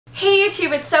Hey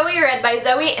YouTube, it's Zoe, read by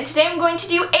Zoe, and today I'm going to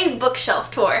do a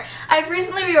bookshelf tour. I've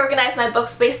recently reorganized my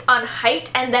books based on height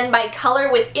and then by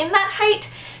color within that height.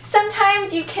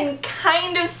 Sometimes you can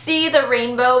kind of see the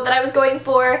rainbow that I was going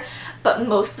for, but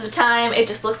most of the time it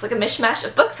just looks like a mishmash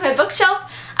of books on my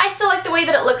bookshelf. I still like the way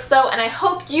that it looks though, and I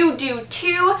hope you do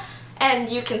too, and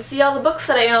you can see all the books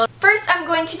that I own. First, I'm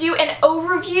going to do an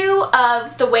overview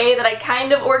of the way that I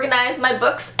kind of organize my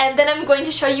books, and then I'm going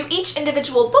to show you each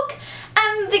individual book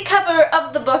and the cover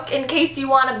of the book in case you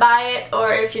want to buy it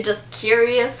or if you're just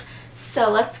curious. So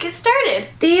let's get started.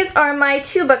 These are my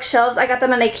two bookshelves. I got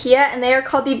them at IKEA and they are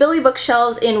called the Billy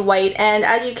bookshelves in white, and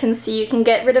as you can see you can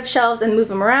get rid of shelves and move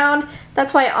them around.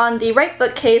 That's why on the right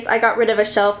bookcase I got rid of a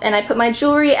shelf and I put my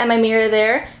jewelry and my mirror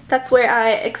there. That's where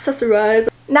I accessorize.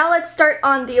 Now let's start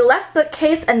on the left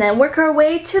bookcase and then work our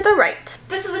way to the right.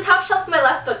 This is the top shelf of my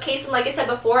left bookcase, and like I said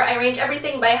before, I arrange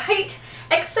everything by height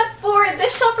except for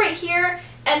this shelf right here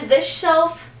and this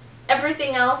shelf.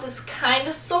 Everything else is kind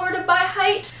of sort of by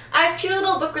height. I have two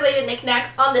little book related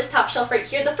knickknacks on this top shelf right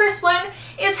here. The first one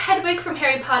is Hedwig from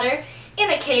Harry Potter in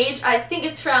a cage. I think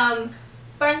it's from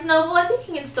Barnes & Noble. I think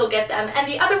you can still get them. And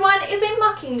the other one is a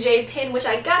Mockingjay pin, which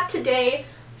I got today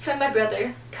from my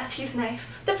brother, because he's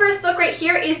nice. The first book right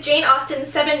here is Jane Austen's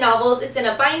 7 novels. It's in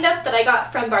a bind-up that I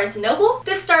got from Barnes & Noble.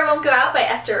 This Star Won't Go Out by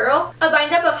Esther Earl, a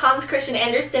bind-up of Hans Christian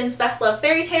Andersen's best-loved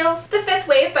fairy tales, The Fifth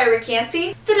Wave by Rick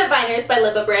Yancey, The Diviners by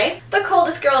Libba Bray, The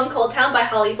Coldest Girl in Cold Town by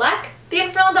Holly Black, The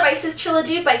Infernal Devices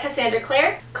Trilogy by Cassandra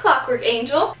Clare, Clockwork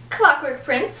Angel, Clockwork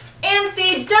Prince, and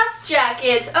The Dust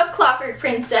Jacket of Clockwork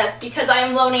Princess, because I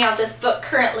am loaning out this book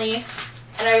currently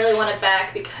and I really want it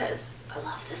back because I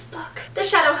love this book. The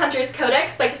Shadowhunters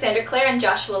Codex by Cassandra Clare and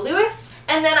Joshua Lewis.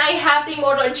 And then I have the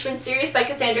Mortal Instruments series by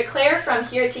Cassandra Clare, From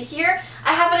Here to Here.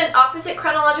 I have it in opposite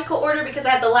chronological order because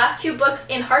I have the last 2 books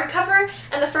in hardcover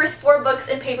and the first 4 books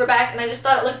in paperback, and I just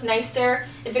thought it looked nicer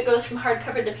if it goes from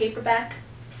hardcover to paperback.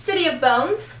 City of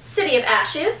Bones, City of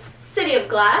Ashes, City of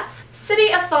Glass,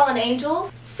 City of Fallen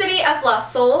Angels, City of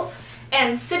Lost Souls,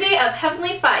 and City of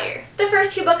Heavenly Fire. The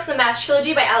first 2 books in the Matched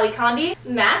trilogy by Ali Condi,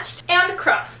 Matched and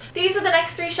Crossed. These are the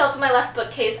next 3 shelves of my left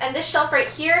bookcase, and this shelf right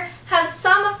here has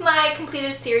some of my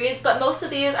completed series, but most of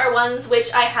these are ones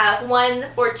which I have 1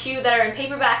 or 2 that are in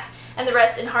paperback and the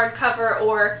rest in hardcover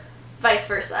or vice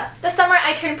versa. The Summer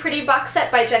I Turned Pretty box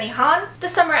set by Jenny Han, The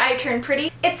Summer I Turned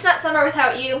Pretty, It's Not Summer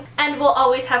Without You, and We'll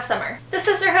Always Have Summer. The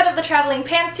Sisterhood of the Traveling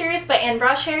Pants series by Anne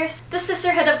Brashares, The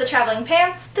Sisterhood of the Traveling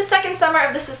Pants, The Second Summer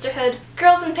of the Sisterhood,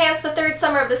 Girls in Pants, The Third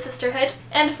Summer of the Sisterhood,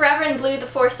 and Forever in Blue, The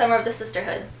Fourth Summer of the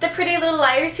Sisterhood. The Pretty Little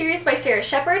Liars series by Sarah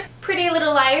Shepard, Pretty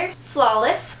Little Liars,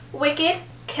 Flawless, Wicked,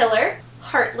 Killer,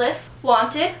 Heartless,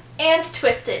 Wanted, and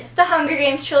Twisted. The Hunger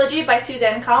Games trilogy by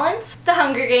Suzanne Collins, The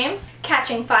Hunger Games,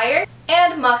 Catching Fire,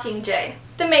 and Mockingjay.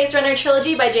 The Maze Runner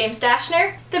trilogy by James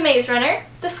Dashner, The Maze Runner,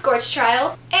 The Scorched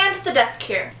Trials, and The Death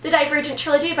Cure. The Divergent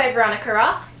trilogy by Veronica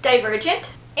Roth,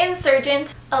 Divergent,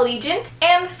 Insurgent, Allegiant,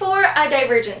 and For a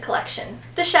Divergent Collection.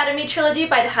 The Shatter Me trilogy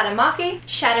by Dahada Mafi,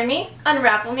 Shatter Me,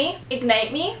 Unravel Me,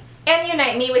 Ignite Me, and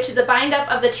Unite Me, which is a bind-up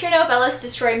of the 2 novellas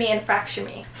Destroy Me and Fracture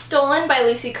Me. Stolen by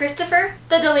Lucy Christopher,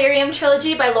 The Delirium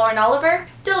trilogy by Lauren Oliver,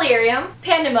 Delirium,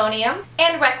 Pandemonium,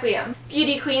 and Requiem.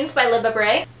 Beauty Queens by Libba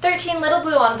Bray, 13 Little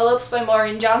Blue Envelopes by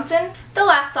Maureen Johnson, The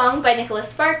Last Song by Nicholas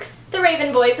Sparks, The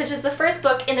Raven Boys, which is the first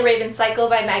book in the Raven Cycle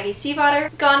by Maggie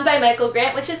Stiefvater, Gone by Michael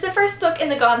Grant, which is the first book in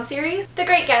the Gone series, The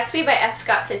Great Gatsby by F.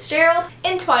 Scott Fitzgerald,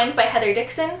 Entwined by Heather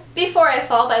Dixon, Before I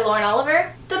Fall by Lauren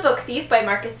Oliver, The Book Thief by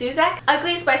Marcus Zuzak,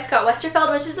 Uglies by Scott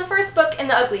Westerfeld, which is the first book in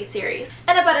the Ugly series,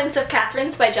 An Abundance of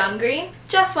Catherines by John Green,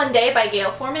 Just One Day by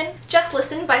Gail Foreman, Just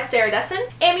Listen by Sarah Dessen,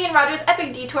 Amy and Roger's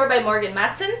Epic Detour by Morgan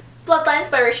Matson, Bloodlines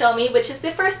by Rochelle Mead, which is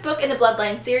the first book in the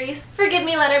Bloodline series, Forgive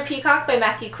Me Leonard Peacock by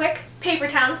Matthew Quick, Paper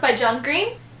Towns by John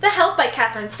Green, The Help by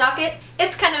Catherine Stockett,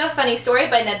 It's Kind of a Funny Story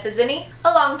by Ned Vizzini,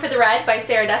 Along for the Ride by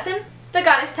Sarah Dessen, The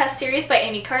Goddess Test series by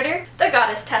Amy Carter, The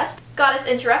Goddess Test, Goddess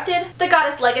Interrupted, The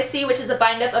Goddess Legacy, which is a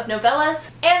bind-up of novellas,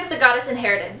 and The Goddess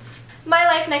Inheritance. My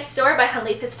Life Next Door by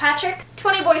Huntley Fitzpatrick,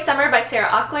 20 Boy Summer by Sarah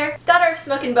Auckler, Daughter of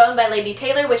Smoke and Bone by Lady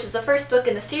Taylor, which is the first book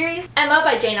in the series, Emma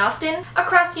by Jane Austen,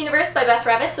 Across the Universe by Beth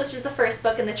Revis, which is the first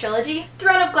book in the trilogy,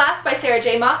 Throne of Glass by Sarah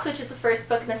J. Maas, which is the first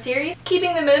book in the series,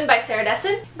 Keeping the Moon by Sarah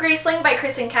Dessen, Graceling by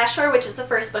Kristen Cashore, which is the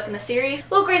first book in the series,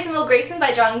 Will Grayson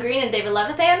by John Green and David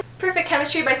Levithan, Perfect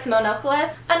Chemistry by Simone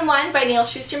Alcalez, Unwind by Neil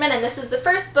Schusterman, and this is the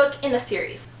first book in the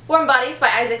series. Warm Bodies by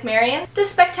Isaac Marion, The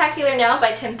Spectacular Now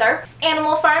by Tim Tharp,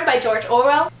 Animal Farm by George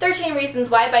Orwell, 13 Reasons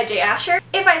Why by Jay Asher,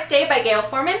 If I Stay by Gail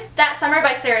Foreman, That Summer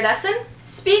by Sarah Dessen,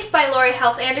 Speak by Laurie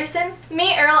Halse Anderson,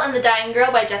 Me, Earl, and the Dying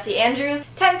Girl by Jesse Andrews,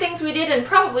 10 Things We Did and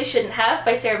Probably Shouldn't Have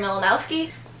by Sarah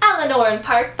Milanowski, Eleanor and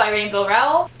Park by Rainbow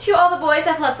Rowell, To All the Boys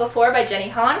I've Loved Before by Jenny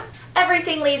Han,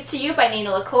 Everything Leads to You by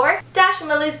Nina LaCour, Dash and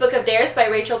Lily's Book of Dares by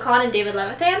Rachel Kahn and David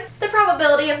Levithan, The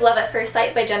Probability of Love at First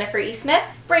Sight by Jennifer E. Smith,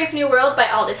 Brave New World by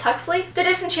Aldous Huxley, The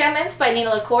Disenchantments by Nina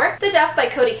LaCour, The Deaf by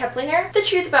Cody Keplinger, The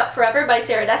Truth About Forever by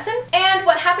Sarah Dessen, and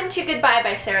What Happened to Goodbye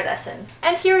by Sarah Dessen.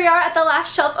 And here we are at the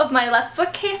last shelf of my left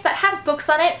bookcase that has books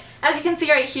on it. As you can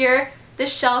see right here,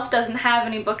 this shelf doesn't have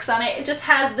any books on it. It just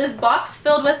has this box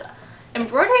filled with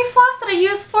embroidery floss that I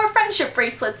use for friendship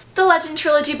bracelets. The Legend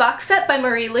Trilogy box set by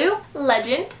Marie Lu,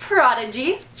 Legend,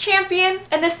 Prodigy, Champion,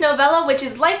 and this novella which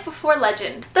is Life Before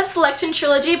Legend. The Selection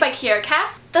Trilogy by Kiera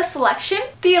Cass, The Selection,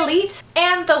 The Elite,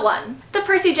 and The One. The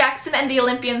Percy Jackson and the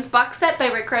Olympians box set by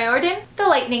Rick Riordan, The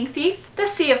Lightning Thief, The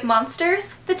Sea of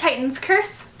Monsters, The Titan's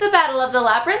Curse, The Battle of the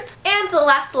Labyrinth, and The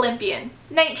Last Olympian.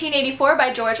 1984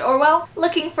 by George Orwell,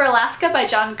 Looking for Alaska by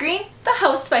John Green, The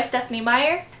Host by Stephanie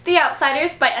Meyer, The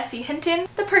Outsiders by S.E. Hinton,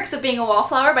 The Perks of Being a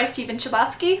Wallflower by Stephen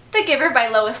Chbosky, The Giver by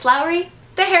Lois Lowry,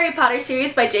 the Harry Potter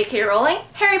series by J.K. Rowling,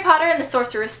 Harry Potter and the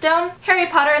Sorcerer's Stone, Harry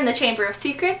Potter and the Chamber of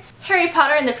Secrets, Harry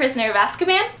Potter and the Prisoner of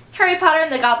Azkaban, Harry Potter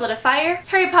and the Goblet of Fire,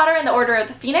 Harry Potter and the Order of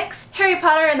the Phoenix, Harry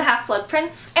Potter and the Half-Blood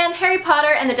Prince, and Harry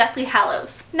Potter and the Deathly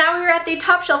Hallows. Now we are at the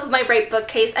top shelf of my right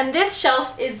bookcase, and this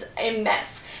shelf is a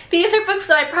mess. These are books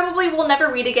that I probably will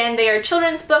never read again. They are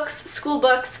children's books, school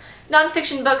books,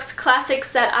 non-fiction books,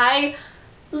 classics that I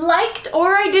liked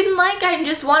or I didn't like, I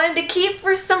just wanted to keep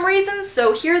for some reason,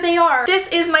 so here they are. This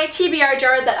is my TBR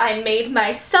jar that I made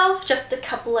myself just a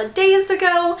couple of days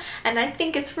ago, and I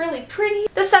think it's really pretty.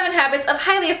 The 7 Habits of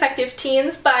Highly Effective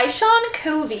Teens by Sean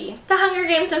Covey. The Hunger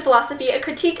Games and Philosophy, A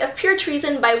Critique of Pure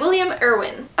Treason by William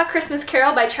Irwin. A Christmas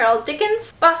Carol by Charles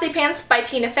Dickens. Bossy Pants by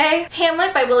Tina Fey.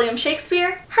 Hamlet by William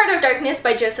Shakespeare. Heart of Darkness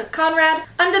by Joseph Conrad.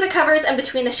 Under the Covers and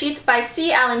Between the Sheets by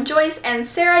C. Alan Joyce and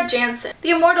Sarah Jansen. The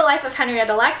Immortal Life of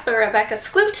Henrietta Lacks by Rebecca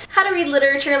Skloot, How to Read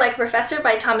Literature Like a Professor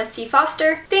by Thomas C.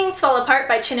 Foster, Things Fall Apart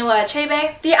by Chinua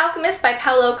Achebe, The Alchemist by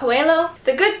Paulo Coelho,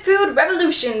 The Good Food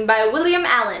Revolution by William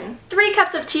Allen, 3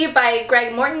 Cups of Tea by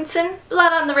Greg Mortensen,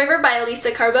 Blood on the River by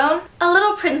Elisa Carbone, A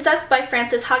Little Princess by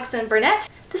Frances Hodgson Burnett,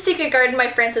 The Secret Garden by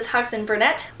Frances Hodgson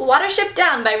Burnett, Watership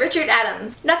Down by Richard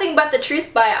Adams, Nothing But the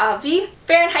Truth by Avi,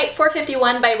 Fahrenheit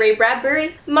 451 by Ray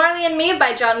Bradbury, Marley and Me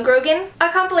by John Grogan, A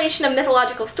Compilation of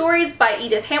Mythological Stories by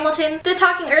Edith Hamilton, The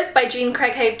Talking Earth by Jean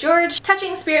Craighead George,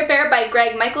 Touching Spirit Bear by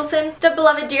Greg Michelson, The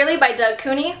Beloved Dearly by Doug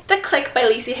Cooney, The Click by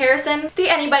Lacey Harrison, The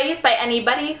Anybody's by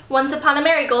Anybody, Once Upon a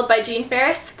Marigold by Jean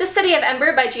Ferris, The City of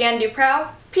Ember by Jeanne Duprow,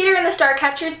 Peter and the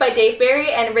Starcatchers by Dave Barry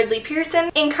and Ridley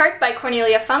Pearson, Inkheart by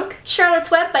Cornelia Funk,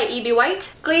 Charlotte's Web by E.B.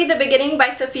 White, Glee the Beginning by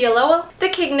Sophia Lowell, The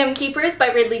Kingdom Keepers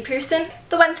by Ridley Pearson,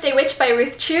 The Wednesday Witch by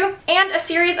Ruth Chu, and A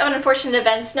Series of Unfortunate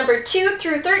Events number 2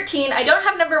 through 13, I don't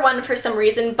have number 1 for some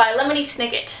reason, by Lemony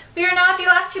Snicket. We are now at the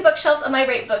last 2 bookshelves of my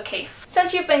right bookcase.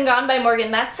 Since You've Been Gone by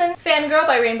Morgan Matson, Fangirl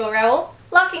by Rainbow Rowell,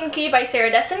 Lock and Key by Sarah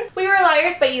Dessen, We Were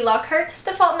Liars by E. Lockhart,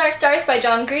 The Fault in Our Stars by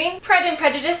John Green, Pride and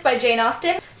Prejudice by Jane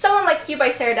Austen, Someone Like You by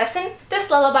Sarah Dessen, This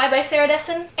Lullaby by Sarah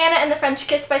Dessen, Anna and the French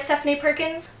Kiss by Stephanie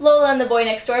Perkins, Lola and the Boy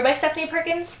Next Door by Stephanie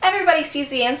Perkins, Everybody Sees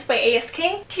the Ants by A.S.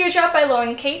 King, Teardrop by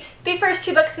Lauren Kate, the first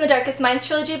 2 books in the Darkest Minds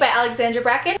trilogy by Alexandra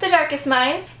Bracken, The Darkest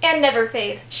Minds, and Never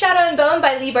Fade, Shadow and Bone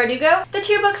by Lee Bardugo, the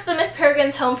 2 books of the Miss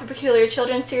Peregrine's Home for Peculiar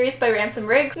Children series by Ransom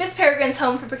Riggs, Miss Peregrine's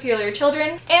Home for Peculiar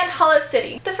Children, and Hollow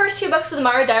City, the first 2 books of the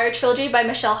Mara Dyer trilogy by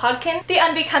Michelle Hodkin, The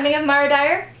Unbecoming of Mara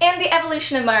Dyer, and The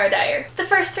Evolution of Mara Dyer, the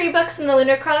first 3 books in the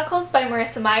Lunar Chronicles by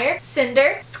Marissa Meyer,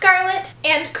 Cinder, Scarlet,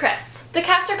 and Cress. The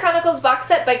Castor Chronicles box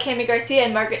set by Cami Garcia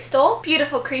and Margaret Stoll,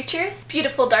 Beautiful Creatures,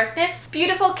 Beautiful Darkness,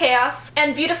 Beautiful Chaos,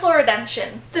 and Beautiful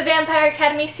Redemption. The Vampire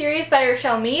Academy series by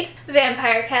Rochelle Mead,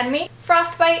 Vampire Academy,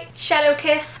 Frostbite, Shadow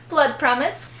Kiss, Blood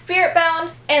Promise,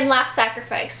 Spiritbound, and Last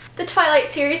Sacrifice. The Twilight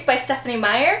series by Stephanie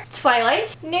Meyer,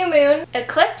 Twilight, New Moon,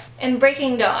 Eclipse, and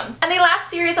Breaking Dawn. And the last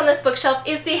series on this bookshelf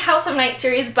is the House of Night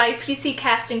series by PC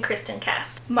Cast and Kristen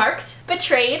Cast. Marked,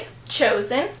 Betrayed,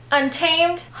 Chosen,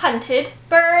 Untamed, Hunted,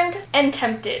 Burned, and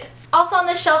Tempted. Also on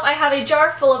this shelf I have a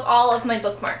jar full of all of my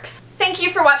bookmarks. Thank you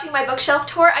for watching my bookshelf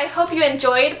tour. I hope you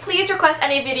enjoyed. Please request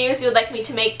any videos you would like me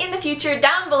to make in the future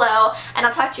down below, and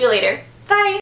I'll talk to you later. Bye!